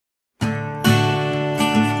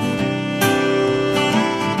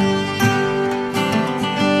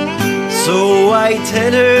So I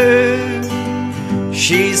tell her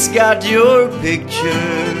she's got your picture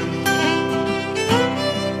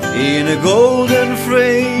in a golden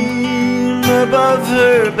frame above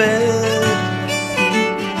her bed.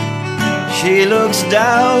 She looks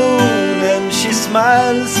down and she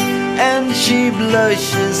smiles and she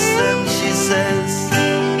blushes and she says,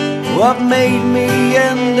 what made me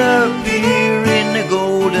end up here in a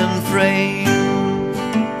golden frame?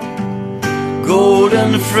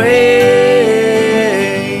 Golden frame,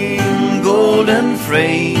 golden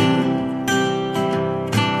frame.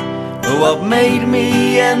 What made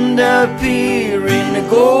me end up here in a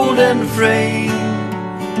golden frame?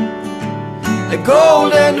 A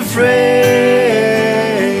golden frame,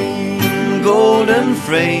 golden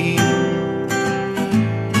frame.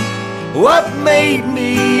 What made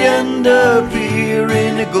me end up here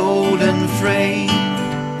in a golden frame?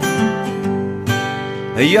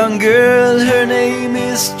 A young girl, her name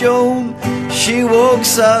is Joan. She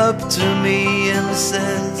walks up to me and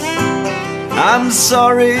says, I'm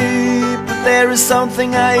sorry, but there is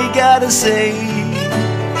something I gotta say.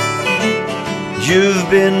 You've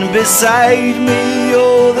been beside me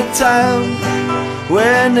all the time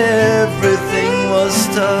when everything was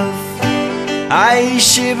tough. I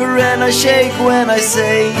shiver and I shake when I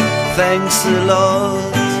say thanks a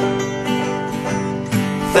lot.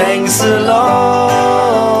 Thanks a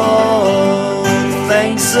lot,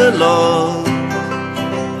 thanks a lot.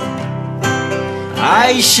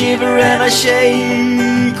 I shiver and I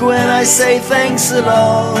shake when I say thanks a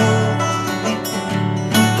lot.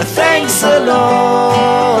 Thanks a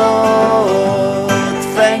lot,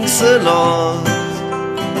 thanks a lot.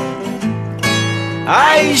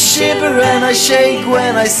 I shiver and I shake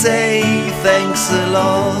when I say thanks a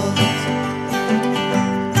lot.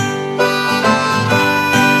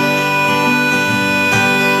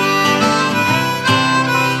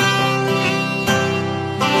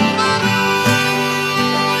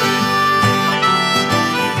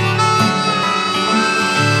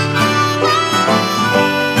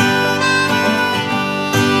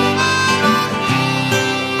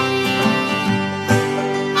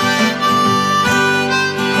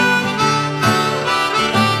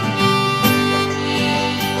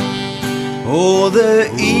 All the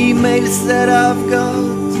emails that I've got,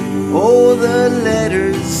 all the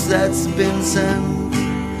letters that's been sent,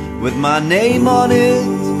 with my name on it,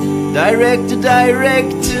 direct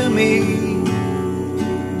to me.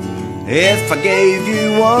 If I gave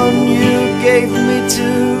you one, you gave me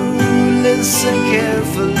two. Listen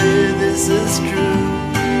carefully, this is true.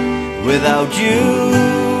 Without you,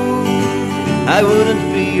 I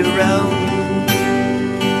wouldn't be around.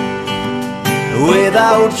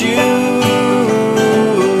 Without you,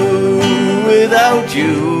 without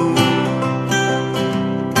you,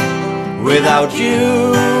 without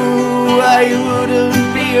you, I wouldn't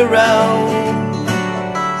be around.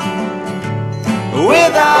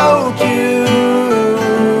 Without you,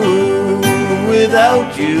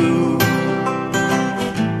 without you,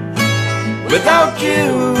 without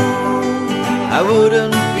you, I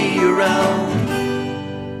wouldn't be around.